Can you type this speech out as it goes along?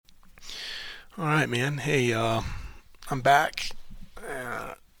All right, man. Hey, I'm back.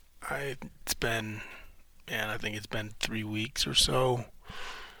 Uh, it's been, man, I think it's been 3 weeks or so,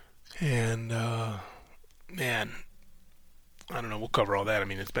 and man, I don't know. We'll cover all that. I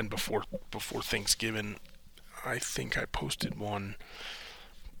mean, it's been before Thanksgiving. I think I posted one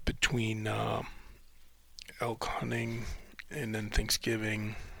between elk hunting and then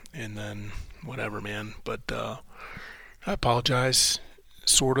Thanksgiving and then whatever, man. But I apologize.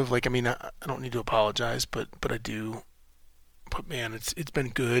 Sort of like, I mean, I don't need to apologize, but I do. But man, it's been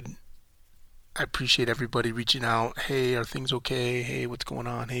good. I appreciate everybody reaching out. Hey, are things okay? Hey, what's going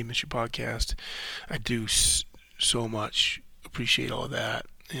on? Hey, miss your podcast. I do so much appreciate all of that,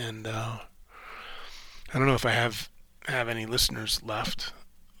 and I don't know if I have any listeners left.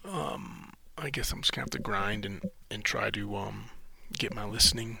 I guess I'm just gonna have to grind and try to get my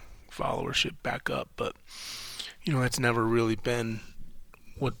listening followership back up. But that's never really been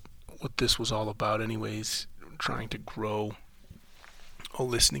what what this was all about, anyways. Trying to grow a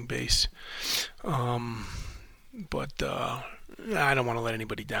listening base. Um, but I don't want to let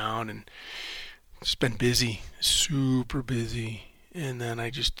anybody down, and just been busy, super busy, and then I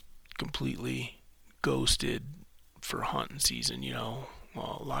just completely ghosted for hunting season.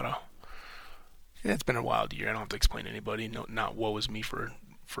 Well, a lot of yeah, it's been a wild year. I don't have to explain to anybody. No, not woe is me for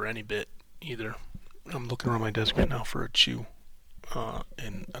any bit either. I'm looking around my desk right now for a chew,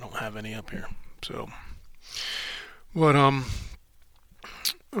 and I don't have any up here. So, but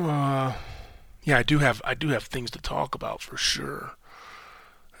uh, yeah, I do have things to talk about for sure.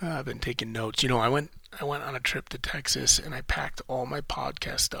 I've been taking notes. I went on a trip to Texas and I packed all my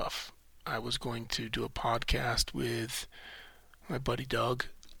podcast stuff. I was going to do a podcast with my buddy Doug,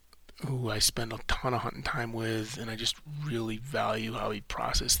 who I spend a ton of hunting time with, and I just really value how he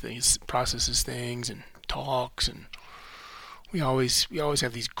processes things and talks, and we always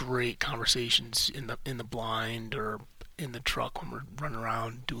have these great conversations in the blind or in the truck when we're running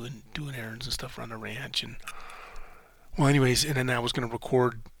around doing errands and stuff around the ranch. And well, anyways, and then I was going to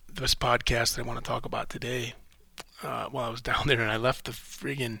record this podcast that I want to talk about today while I was down there, and I left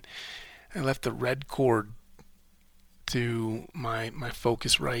the red cord to my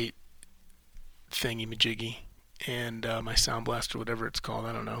Focusrite thingy majiggy and my Sound Blaster, whatever it's called,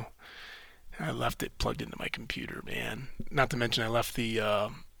 I don't know. I left it plugged into my computer, man. Not to mention I left the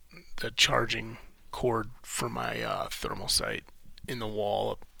charging cord for my thermal sight in the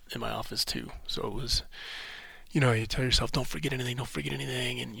wall in my office too. So it was, you tell yourself, don't forget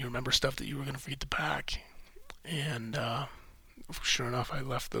anything, and you remember stuff that you were gonna forget to pack. And sure enough, I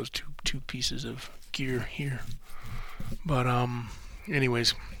left those two pieces of gear here. But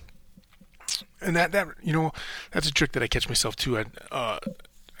anyways, and that's a trick that I catch myself too.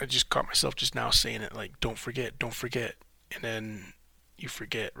 I just caught myself just now saying it, like, don't forget, and then you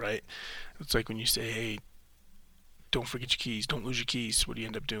forget, right? It's like when you say, hey, don't forget your keys, don't lose your keys. What do you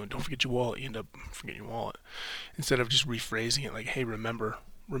end up doing? Don't forget your wallet. You end up forgetting your wallet. Instead of just rephrasing it like, hey, remember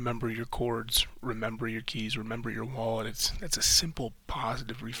your cords, remember your keys, remember your wallet. That's a simple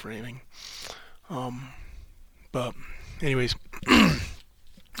positive reframing. Um, but anyways,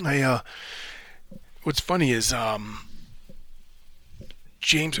 I what's funny is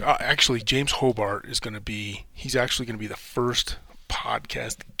James Hobart he's actually going to be the first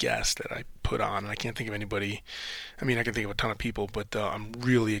podcast guest that I put on, and I can't think of anybody. I mean, I can think of a ton of people, but I'm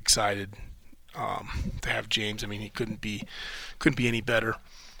really excited to have James. I mean, he couldn't be any better.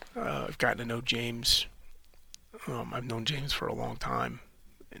 I've gotten to know James. I've known James for a long time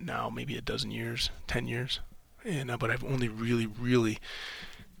now, maybe a dozen years, 10 years, and but I've only really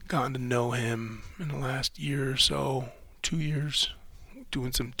gotten to know him in the last year or so, 2 years,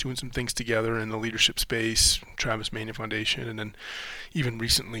 doing some things together in the leadership space, Travis Mania Foundation, and then even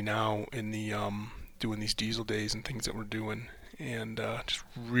recently now in the doing these diesel days and things that we're doing, and just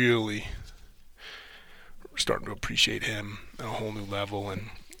really starting to appreciate him at a whole new level. And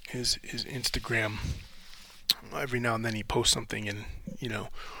his Instagram, every now and then he posts something, and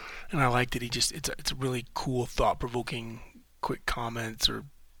and I liked it. It's a really cool, thought provoking, quick comments or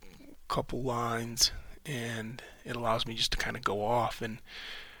couple lines, and it allows me just to kind of go off and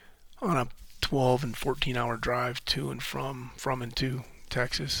on a 12 and 14 hour drive to and from and to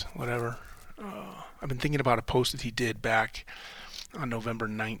Texas, whatever. I've been thinking about a post that he did back on November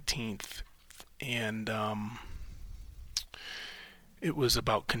 19th, and it was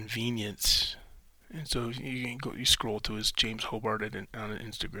about convenience. And so you scroll to his James Hobart on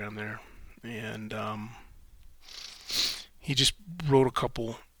Instagram there, and he just wrote a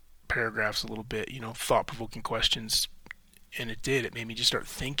couple paragraphs, a little bit, thought-provoking questions, and it made me just start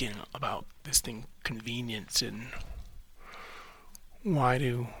thinking about this thing, convenience, and why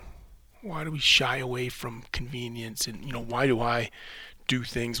do Why do we shy away from convenience? And, why do I do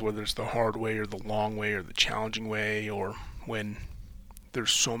things, whether it's the hard way or the long way or the challenging way, or when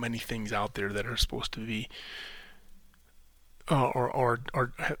there's so many things out there that are supposed to be, or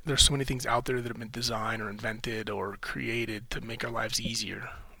there's so many things out there that have been designed or invented or created to make our lives easier,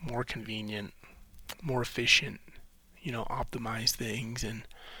 more convenient, more efficient, optimize things. And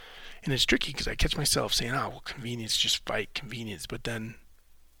it's tricky because I catch myself saying, "Oh, well, convenience, just fight convenience." But then,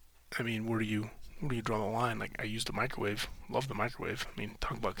 I mean, where do you draw the line? Like, I use the microwave, love the microwave. I mean,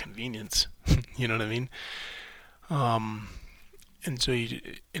 talk about convenience. You know what I mean? Um, and so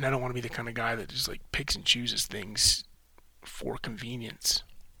and I don't want to be the kind of guy that just like picks and chooses things for convenience.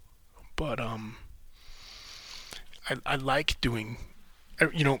 But I like doing,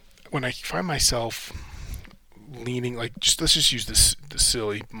 when I find myself leaning, like, let's just use the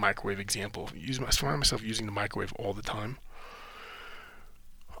silly microwave example. I find myself using the microwave all the time.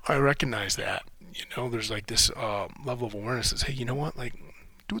 I recognize that, there's like this level of awareness that says, hey, you know what, like,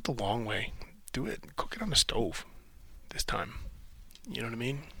 do it the long way. Do it, cook it on the stove this time. You know what I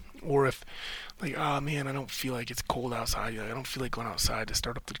mean? Or if, like, oh man, I don't feel like it's cold outside. Like, I don't feel like going outside to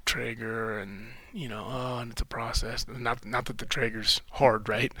start up the Traeger, and and it's a process. Not that the Traeger's hard,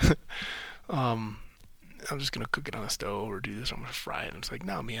 right? um, I'm just gonna cook it on the stove or do this. I'm gonna fry it. And it's like,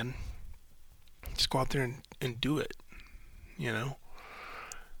 no, man, just go out there and do it. You know.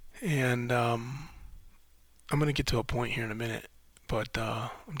 And I'm gonna get to a point here in a minute, but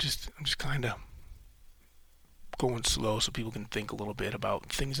I'm just kind of going slow so people can think a little bit about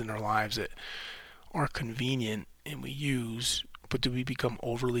things in their lives that are convenient and we use, but do we become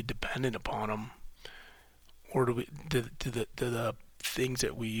overly dependent upon them, or do the things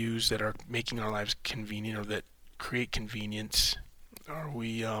that we use that are making our lives convenient or that create convenience, are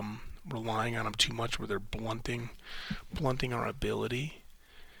we relying on them too much, where they're blunting our ability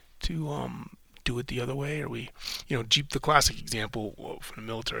to do it the other way? Or the classic example from the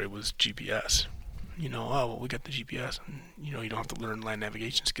military was GPS. Oh, well, we got the GPS, and you don't have to learn land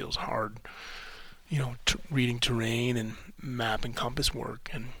navigation skills, hard, reading terrain and map and compass work.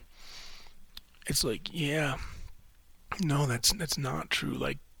 And it's like, yeah, no, that's not true.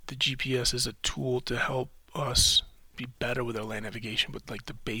 Like, the GPS is a tool to help us be better with our land navigation, but like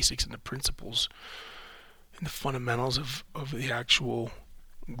the basics and the principles and the fundamentals of the actual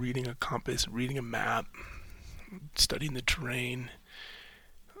reading a compass, reading a map, studying the terrain,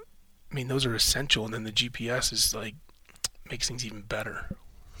 I mean, those are essential. And then the GPS is like, makes things even better.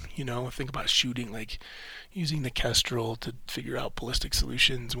 Think about shooting, like using the Kestrel to figure out ballistic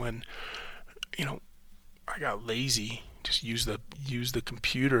solutions when, I got lazy, just use the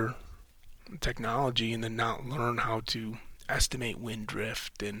computer technology, and then not learn how to estimate wind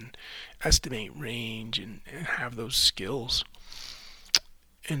drift and estimate range and have those skills.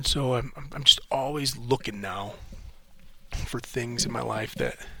 And so I'm just always looking now for things in my life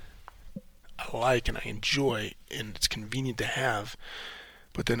that I like and I enjoy and it's convenient to have,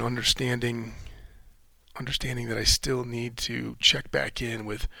 but then understanding that I still need to check back in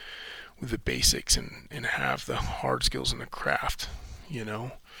with the basics and have the hard skills in the craft.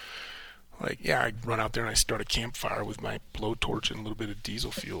 Like, yeah, I run out there and I start a campfire with my blowtorch and a little bit of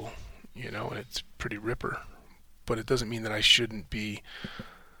diesel fuel, and it's pretty ripper. But it doesn't mean that I shouldn't be,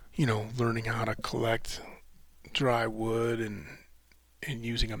 learning how to collect dry wood and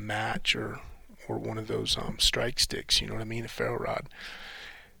using a match or one of those strike sticks, you know what I mean, a ferro rod.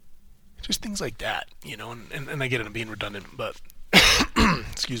 Just things like that, and I get it, I'm being redundant, but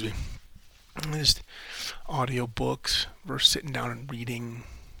excuse me. Just audio books versus sitting down and reading.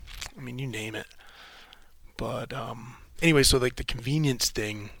 I mean, you name it. But anyway, so like the convenience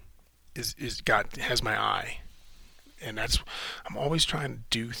thing has my eye, and I'm always trying to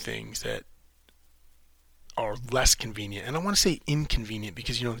do things that are less convenient. And I want to say inconvenient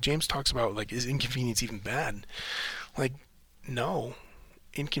because James talks about, like, is inconvenience even bad? Like, no,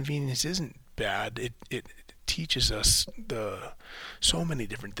 inconvenience isn't bad. It teaches us so many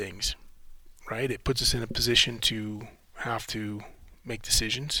different things, right? It puts us in a position to have to make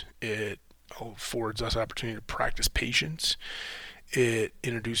decisions. It affords us opportunity to practice patience. It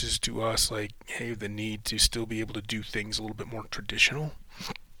introduces to us, like, hey, the need to still be able to do things a little bit more traditional.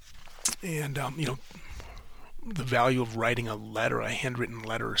 And the value of writing a handwritten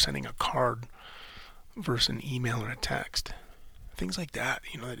letter, or sending a card versus an email or a text. Things like that.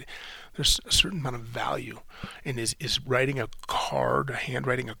 There's a certain amount of value. And is handwriting a card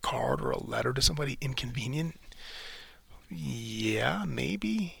or a letter to somebody inconvenient? Yeah,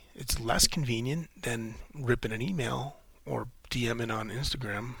 maybe. It's less convenient than ripping an email or DMing on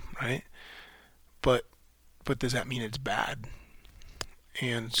Instagram, right? But does that mean it's bad?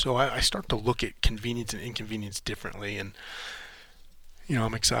 And so I start to look at convenience and inconvenience differently. And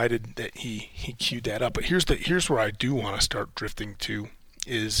I'm excited that he queued that up. But here's where I do want to start drifting to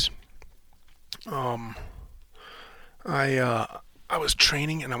is um, I was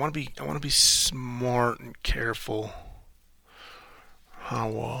training, and I want to be smart and careful.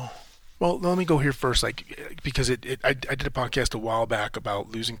 How well, let me go here first, because I did a podcast a while back about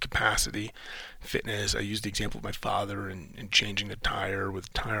losing capacity, fitness. I used the example of my father and changing the tire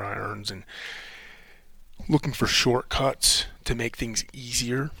with tire irons and looking for shortcuts to make things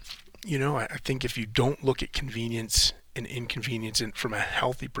easier. I think if you don't look at convenience and inconvenience from a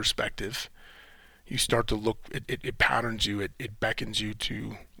healthy perspective, you start to look, it patterns you, it beckons you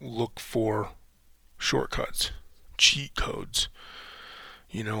to look for shortcuts, cheat codes,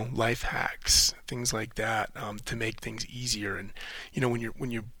 life hacks, things like that, to make things easier. And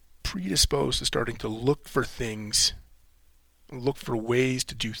when you're predisposed to starting to look for ways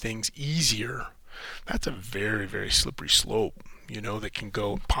to do things easier, that's a very, very slippery slope, that can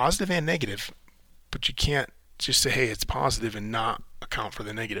go positive and negative, but you can't just say, hey, it's positive and not account for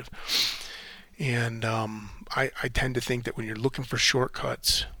the negative. And I tend to think that when you're looking for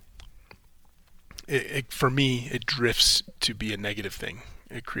shortcuts, for me, it drifts to be a negative thing.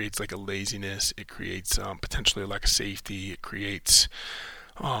 It creates like a laziness. It creates potentially a lack of safety. It creates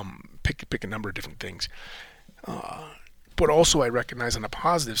pick a number of different things. But also, I recognize on the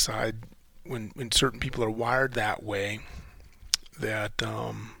positive side, when certain people are wired that way, that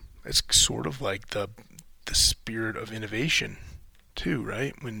it's sort of like the spirit of innovation too,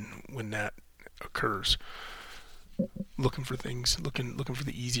 right? When that occurs, looking for things, looking for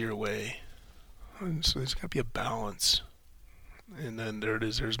the easier way. And so there's got to be a balance. And then there it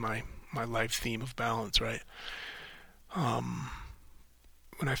is. There's my life theme of balance, right?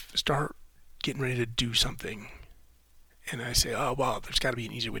 When I start getting ready to do something, and I say, oh, wow, there's got to be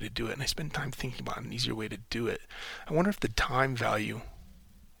an easier way to do it, and I spend time thinking about an easier way to do it, I wonder if the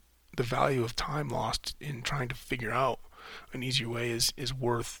value of time lost in trying to figure out an easier way is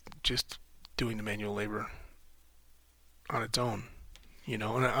worth just doing the manual labor on its own. And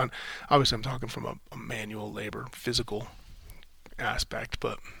obviously I'm talking from a manual labor, physical aspect,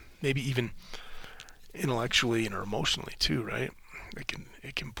 but maybe even intellectually and or emotionally too, right?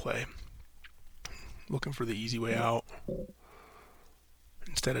 It can play. Looking for the easy way out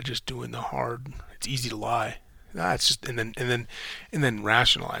instead of just doing the hard. It's easy to lie. It's just and then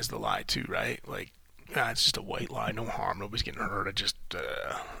rationalize the lie too, right? Like, it's just a white lie, no harm, nobody's getting hurt.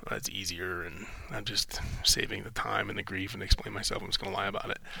 It's easier, and I'm just saving the time and the grief and explain myself. I'm just gonna lie about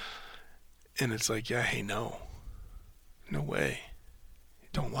it. And it's like, yeah, hey, no way,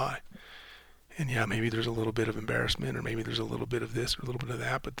 don't lie. And yeah, maybe there's a little bit of embarrassment, or maybe there's a little bit of this or a little bit of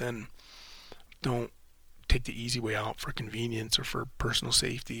that, but then don't take the easy way out for convenience or for personal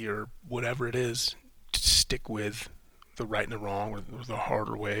safety or whatever it is. Stick with the right and the wrong, or the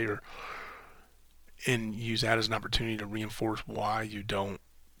harder way, and use that as an opportunity to reinforce why you don't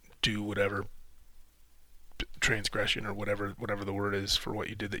do whatever transgression or whatever the word is for what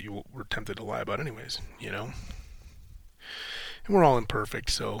you did that you were tempted to lie about anyways, And we're all imperfect,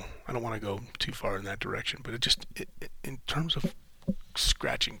 so I don't want to go too far in that direction, but it in terms of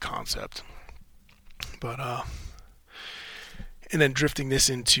scratching concept. But and then drifting this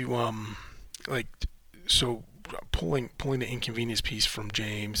into so pulling the inconvenience piece from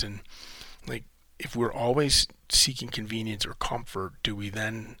James, and like, if we're always seeking convenience or comfort, do we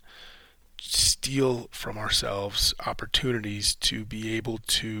then steal from ourselves opportunities to be able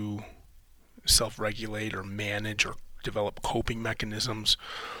to self-regulate or manage or develop coping mechanisms,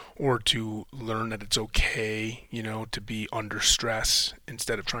 or to learn that it's okay, to be under stress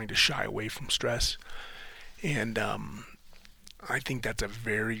instead of trying to shy away from stress? And I think that's a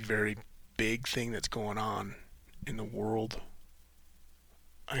very, very big thing that's going on in the world.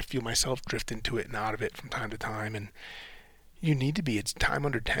 I feel myself drift into it and out of it from time to time, and you need to be. It's time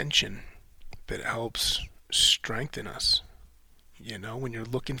under tension that helps strengthen us. When you're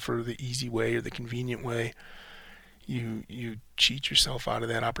looking for the easy way or the convenient way, you cheat yourself out of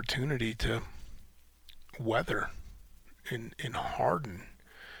that opportunity to weather and harden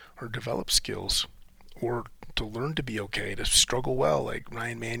or develop skills, or to learn to be okay, to struggle well, like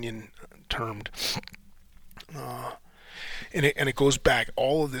Ryan Mannion termed. And it goes back,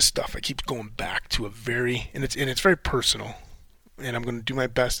 all of this stuff, I keep going back to and it's very personal, and I'm going to do my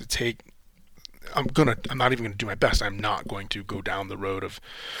best to take, I'm not even going to do my best, I'm not going to go down the road of,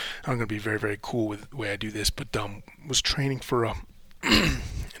 I'm going to be very, very cool with the way I do this, but was training for an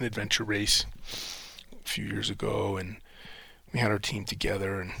adventure race a few years ago, and we had our team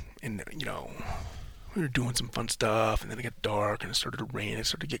together, and we were doing some fun stuff, and then it got dark, and it started to rain, it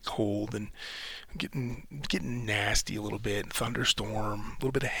started to get cold, and getting nasty a little bit, thunderstorm, a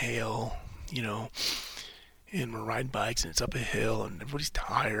little bit of hail, you know, and we're riding bikes, and it's up a hill, and everybody's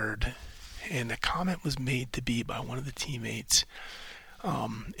tired, and a comment was made to be by one of the teammates,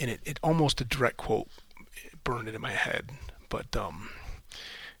 and it almost a direct quote burned it in my head, but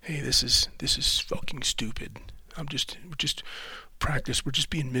hey, this is fucking stupid. We're just practice. We're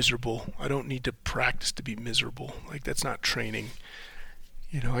just being miserable. I don't need to practice to be miserable. Like, that's not training.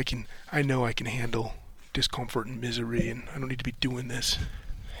 You know, I know I can handle discomfort and misery, and I don't need to be doing this.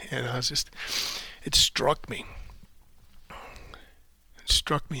 And it struck me. It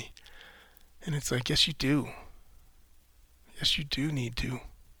struck me. And it's like, yes, you do. Yes, you do need to.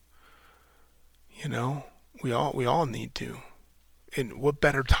 You know, we all need to. And what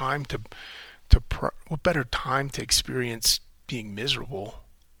better time what better time to experience being miserable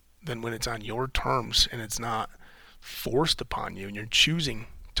than when it's on your terms and it's not forced upon you and you're choosing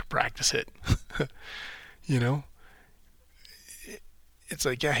to practice it. You know, it's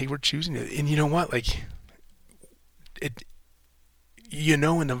like, yeah, hey, we're choosing it. And you know what? Like, in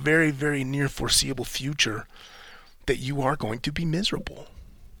the very, very near foreseeable future that you are going to be miserable.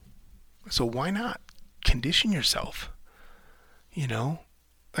 So why not condition yourself,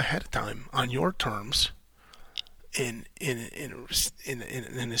 ahead of time on your terms in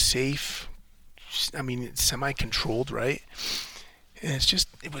a safe, semi-controlled, right? And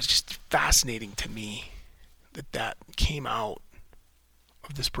it was just fascinating to me that came out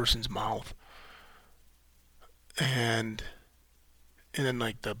of this person's mouth. And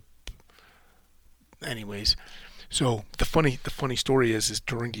then anyways, so the funny story is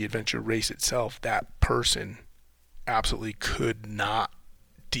during the adventure race itself, that person absolutely could not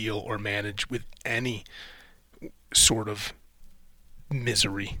deal or manage with any sort of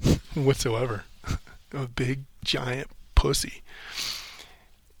misery whatsoever. A big giant pussy.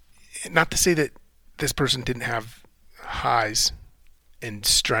 Not to say that this person didn't have highs and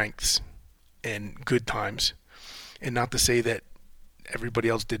strengths and good times, and not to say that everybody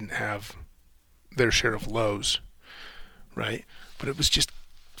else didn't have their share of lows, right? But it was just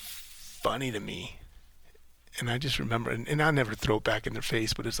funny to me. And I just remember, and I never throw it back in their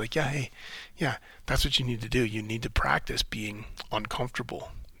face, but it's like, yeah, that's what you need to do. You need to practice being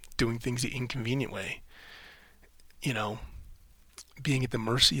uncomfortable, doing things the inconvenient way, being at the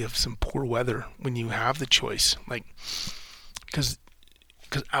mercy of some poor weather when you have the choice. Like, because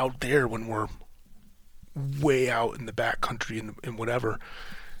out there, when we're way out in the back country and whatever,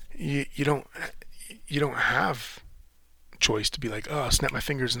 you don't have choice to be like, oh, snap my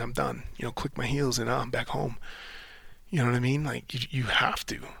fingers and I'm done, click my heels and I'm back home. You know what I mean? Like, you have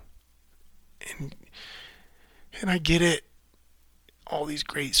to. And I get it, all these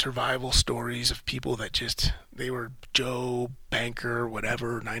great survival stories of people that they were Joe, banker,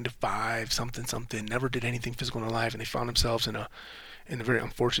 whatever, 9 to 5, something, never did anything physical in their life, and they found themselves in a very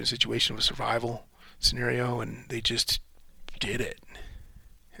unfortunate situation of a survival scenario, and they just did it.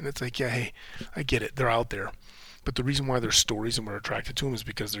 And it's like, yeah, hey, I get it, they're out there. But the reason why their stories and we're attracted to them is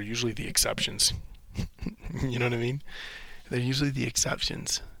because they're usually the exceptions. You know what I mean? They're usually the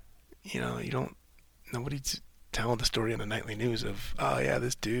exceptions. Nobody's telling the story on the nightly news of, oh yeah,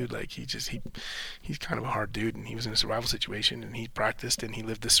 this dude, like he's kind of a hard dude, and he was in a survival situation, and he practiced, and he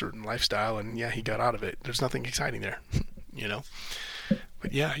lived a certain lifestyle, and yeah, he got out of it. There's nothing exciting there,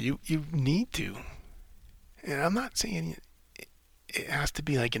 But yeah, you need to. And I'm not saying it has to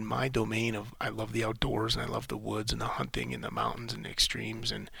be like in my domain of, I love the outdoors and I love the woods and the hunting and the mountains and the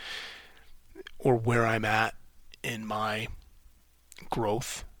extremes, or where I'm at in my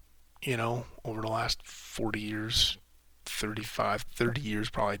growth, over the last 40 years, 30 years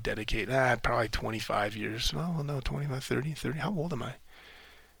probably dedicated, probably 25 years. Well, no, 25, 30. How old am I?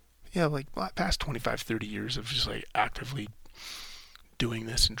 Yeah, like past 25, 30 years of just like actively doing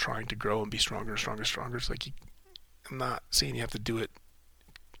this and trying to grow and be stronger. It's like, I'm not saying you have to do it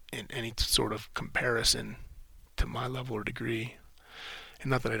in any sort of comparison to my level or degree, and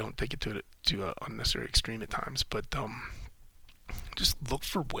not that I don't take it to an unnecessary extreme at times, but just look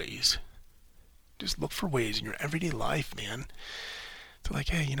for ways. Just look for ways in your everyday life, man. To like,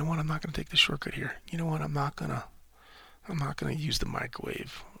 hey, you know what? I'm not gonna take the shortcut here. You know what? I'm not gonna use the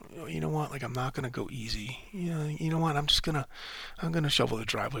microwave. You know what? Like, I'm not gonna go easy. You know what? I'm gonna shovel the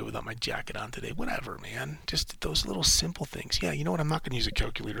driveway without my jacket on today. Whatever, man. Just those little simple things. Yeah, you know what? I'm not gonna use a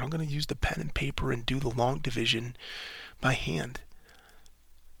calculator. I'm gonna use the pen and paper and do the long division by hand.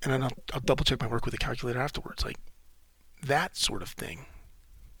 And then I'll double check my work with a calculator afterwards. Like, that sort of thing.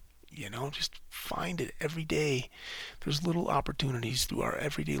 Just find it every day. There's little opportunities through our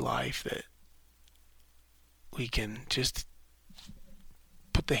everyday life that we can just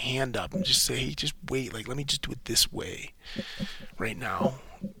put the hand up and just say, hey, just wait, like, let me just do it this way right now,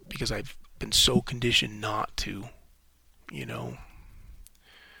 because I've been so conditioned not to, you know.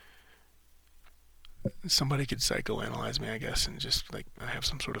 Somebody could psychoanalyze me, I guess, and just like I have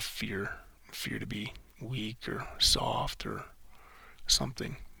some sort of fear to be weak or soft or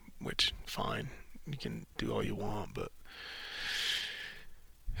something, which fine, you can do all you want, but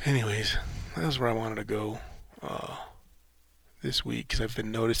anyways, that's where I wanted to go this week, because I've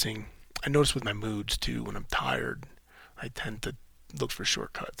been noticing, I notice with my moods too, when I'm tired, I tend to look for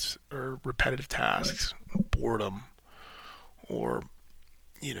shortcuts or repetitive tasks, boredom, or,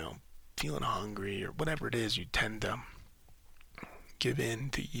 you know, feeling hungry or whatever it is, you tend to give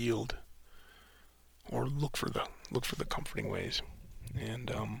in, to yield, or look for the comforting ways.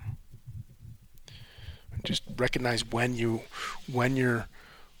 And just recognize when you're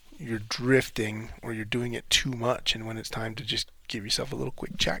drifting or you're doing it too much, and when it's time to just give yourself a little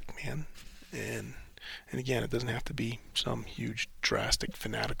quick check, man. And again, it doesn't have to be some huge drastic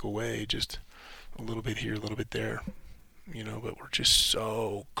fanatical way, just a little bit here, a little bit there, you know. But we're just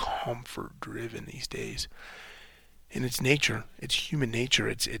so comfort driven these days, and it's nature, it's human nature,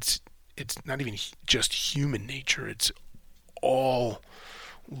 it's not even just human nature, it's all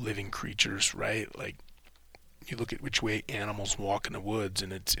living creatures, right? Like, you look at which way animals walk in the woods,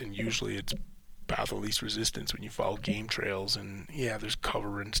 and usually it's path of least resistance when you follow game trails, and yeah, there's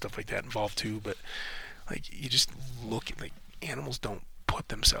cover and stuff like that involved too, but like, you just look at, like, animals don't put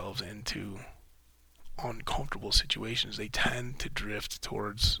themselves into uncomfortable situations. They tend to drift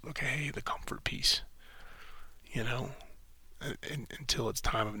towards, okay, the comfort piece, you know, until it's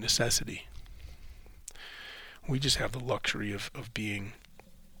time of necessity. We just have the luxury of being,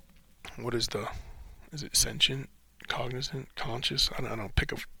 is it sentient, cognizant, conscious? I don't know,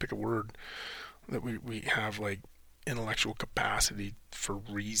 pick a word, that we have like intellectual capacity for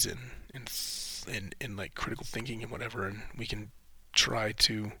reason and like critical thinking and whatever, and we can try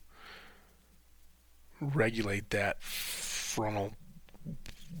to regulate that frontal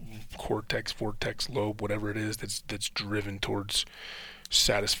cortex, vortex, lobe, whatever it is, that's driven towards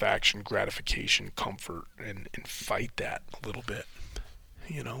satisfaction, gratification, comfort, and fight that a little bit,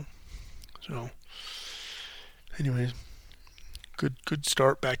 you know. So anyways, good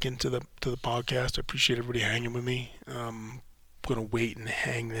start back into the podcast. I appreciate everybody hanging with me. I'm gonna wait and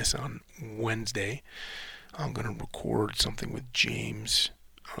hang this on Wednesday. I'm gonna record something with James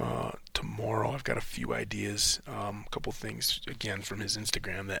tomorrow. I've got a few ideas, a couple things again from his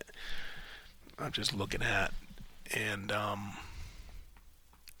Instagram that I'm just looking at, and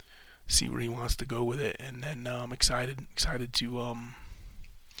see where he wants to go with it. And then I'm excited to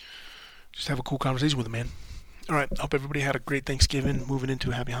just have a cool conversation with him, man. All right, hope everybody had a great Thanksgiving, moving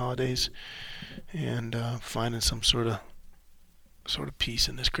into happy holidays, and finding some sort of peace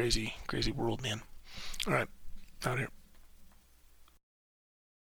in this crazy world, man. All right, out here.